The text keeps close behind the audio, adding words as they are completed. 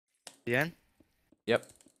Bien? Yep.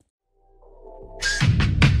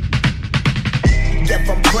 Give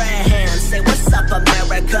them prayer hands, say what's up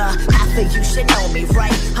America. Half of you should know me,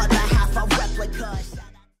 right? Other half a replica.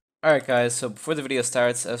 Alright guys, so before the video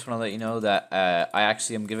starts, I just want to let you know that I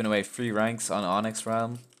actually am giving away free ranks on Onyx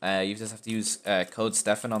Realm. You just have to use code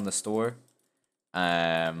Stefan on the store.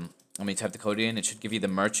 When you type the code in, it should give you the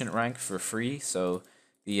merchant rank for free. So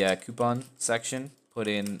the coupon section, put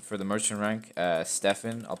in for the merchant rank,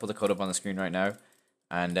 Stefan. I'll put the code up on the screen right now.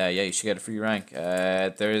 And yeah, you should get a free rank.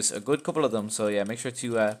 There's a good couple of them, so yeah, make sure to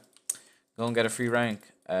go and get a free rank.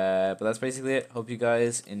 But that's basically it. Hope you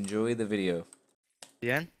guys enjoy the video.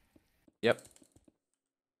 Bien? Yep.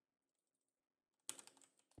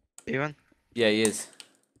 Even? Yeah, he is.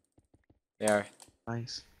 They are.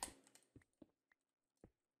 Nice.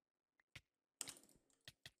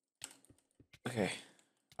 Okay.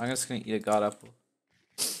 I'm just gonna eat a god apple.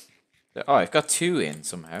 Oh, I've got two in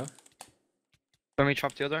somehow. Let me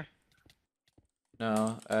chop the other.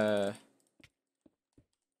 No,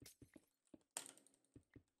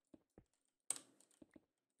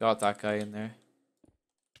 got that guy in there.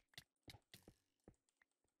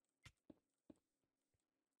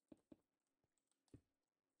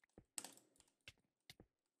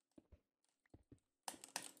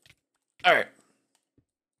 Alright.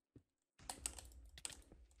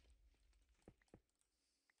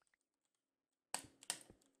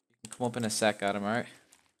 You can come up in a sec, Adam, alright?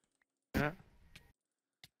 Yeah.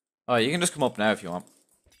 Oh, you can just come up now if you want.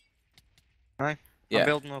 Hi. Yeah. I'm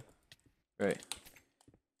building up. Right.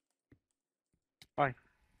 Hi.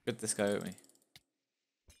 Get this guy with me.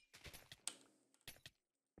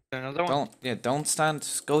 Another one? Don't stand.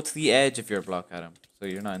 Just go to the edge of your block, Adam, so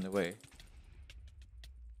you're not in the way.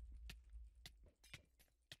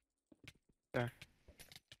 There.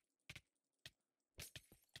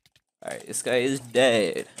 Alright, this guy is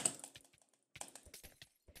dead.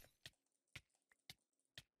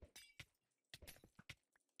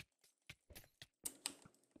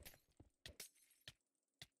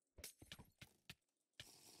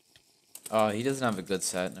 Oh, he doesn't have a good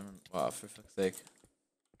set. Never. Wow, for fuck's sake.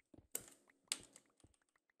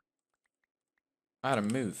 Adam,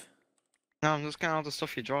 move. No, I'm just getting all the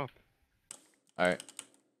stuff you drop. Alright.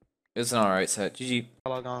 It's an alright set. GG.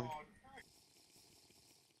 Log on.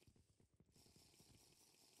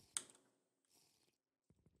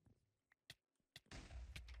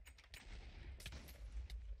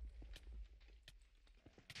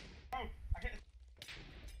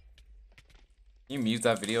 Can you mute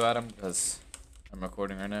that video, Adam? Because I'm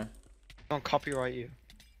recording right now. Don't copyright you.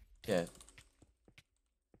 Yeah.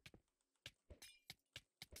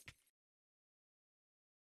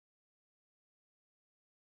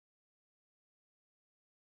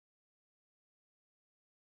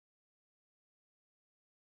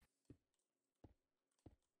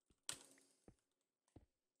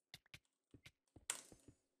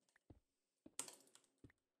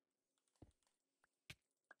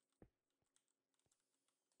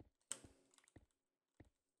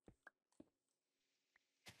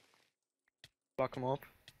 Lock them up.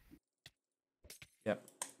 Yep.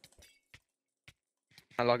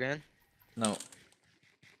 I log in. No.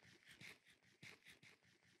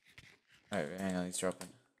 Alright, hang on, he's dropping.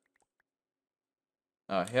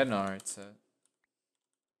 Oh, he had an alright set.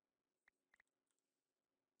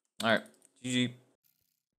 Alright, GG.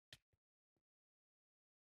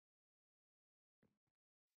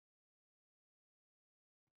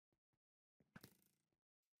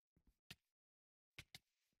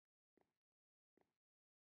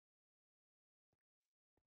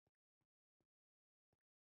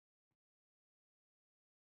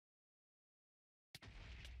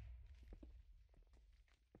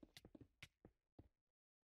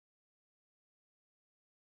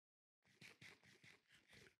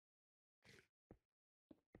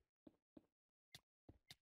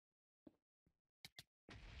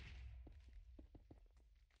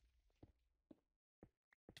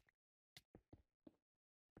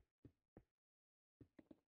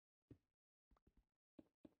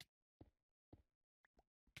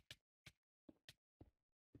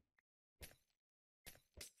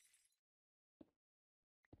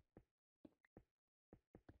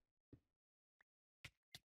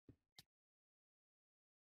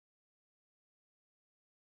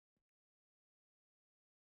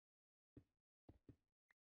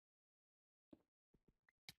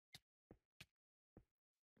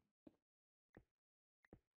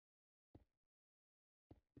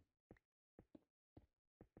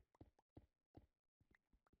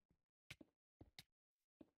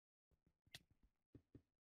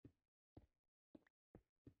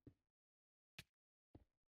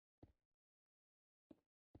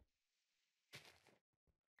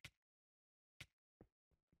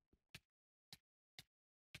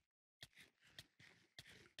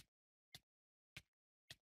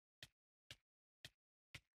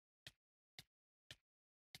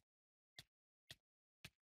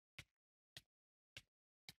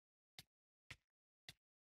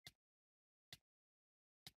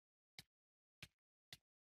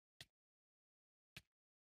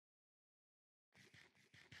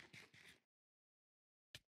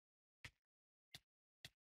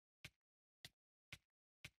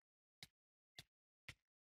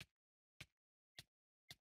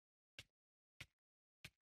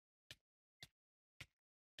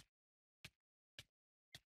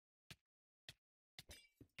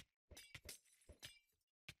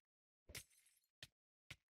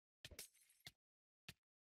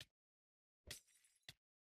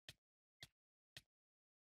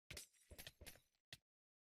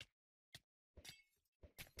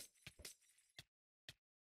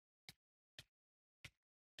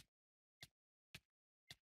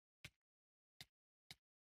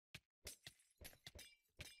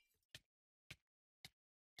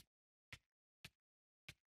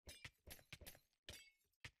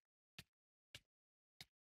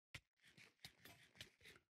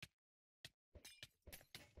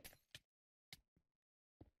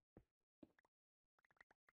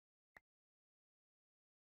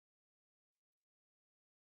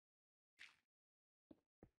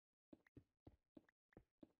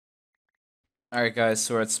 Alright guys,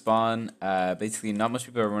 so we're at spawn. Basically not much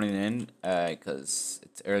people are running in, because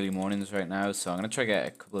it's early mornings right now, so I'm gonna try to get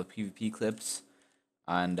a couple of PvP clips.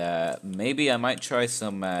 And maybe I might try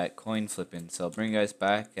some coin flipping, so I'll bring you guys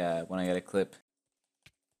back when I get a clip.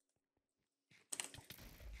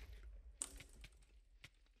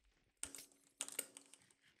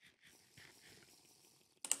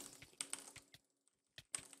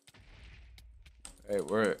 Alright,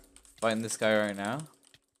 we're fighting this guy right now.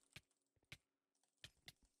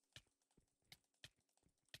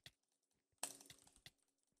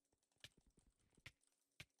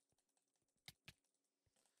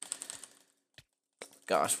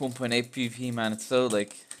 Gosh, 1.8 PvP, man, it's so like,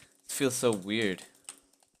 it feels so weird.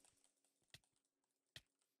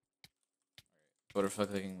 Butterfly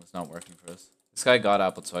clicking was not working for us. This guy got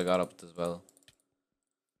apple, so I got apple as well.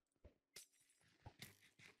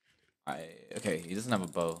 Okay, he doesn't have a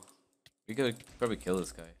bow. We could probably kill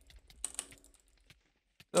this guy.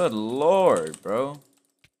 Good lord, bro.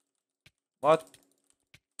 What?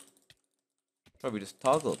 Probably just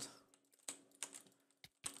toggled.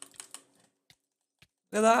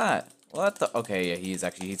 Look at that. What the? Okay, yeah, he's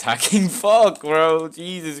hacking. Fuck, bro.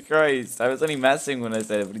 Jesus Christ. I was only messing when I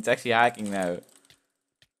said it, but he's actually hacking now.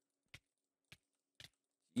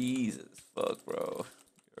 Jesus, fuck, bro.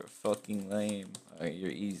 You're fucking lame. Alright,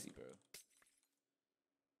 you're easy, bro.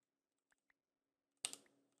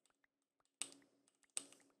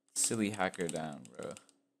 Silly hacker down, bro.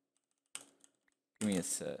 Give me a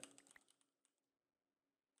set.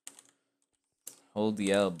 Hold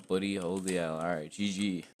the L, buddy. Hold the L. Alright,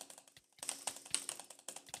 GG.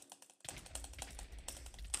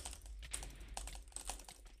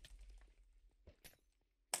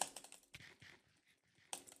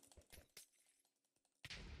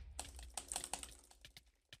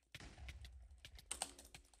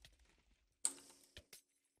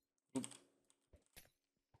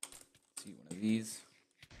 See one of these.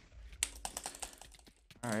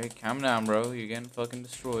 Alright, calm down, bro. You're getting fucking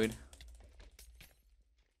destroyed.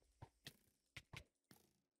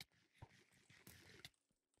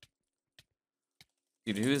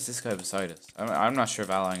 Dude, who is this guy beside us? I'm not sure if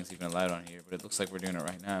allying is even allowed on here, but it looks like we're doing it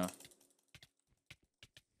right now.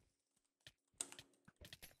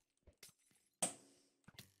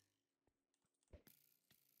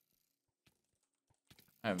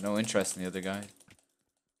 I have no interest in the other guy.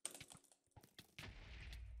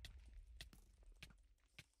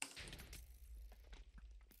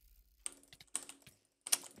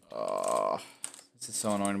 Oh, this is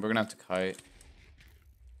so annoying. We're gonna have to kite.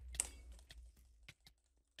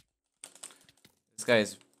 This guy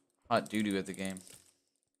is hot doo-doo at the game.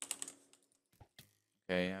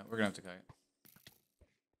 Okay, yeah, we're gonna have to kite.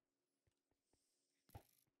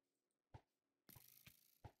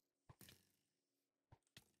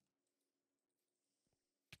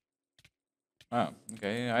 Oh,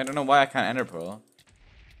 okay. I don't know why I can't ender pearl.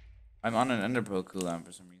 I'm on an ender pearl cooldown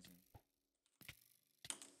for some reason.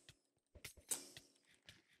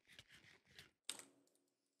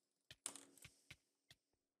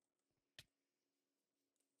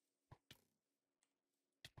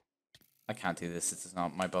 I can't do this. This is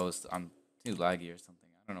not my bows. I'm too laggy or something.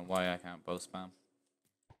 I don't know why I can't bow spam.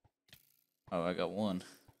 Oh, I got one.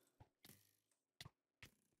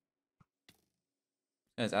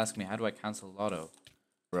 You guys ask me, how do I cancel lotto?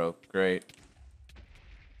 Bro, great.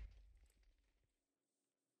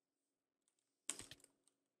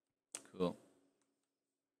 Cool.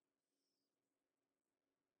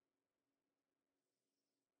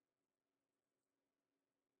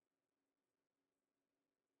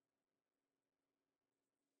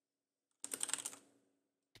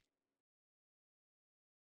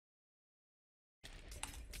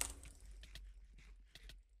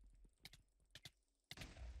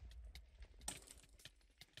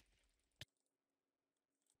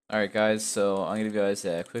 Alright guys, so I'm gonna give you guys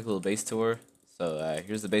a quick little base tour. So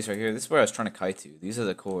here's the base right here. This is where I was trying to kite to. These are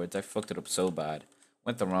the chords. I fucked it up so bad.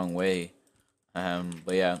 Went the wrong way.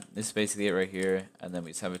 But yeah, this is basically it right here. And then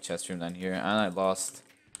we just have a chest room down here. And I lost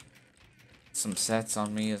some sets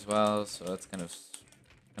on me as well, so that's kind of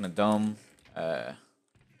dumb. I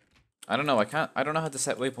don't know. I don't know how to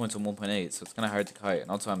set waypoints on 1.8, so it's kind of hard to kite.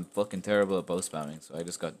 And also, I'm fucking terrible at bow spamming, so I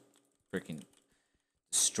just got freaking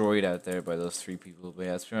destroyed out there by those 3 people. But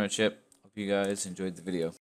yeah, that's pretty much it. Hope you guys enjoyed the video.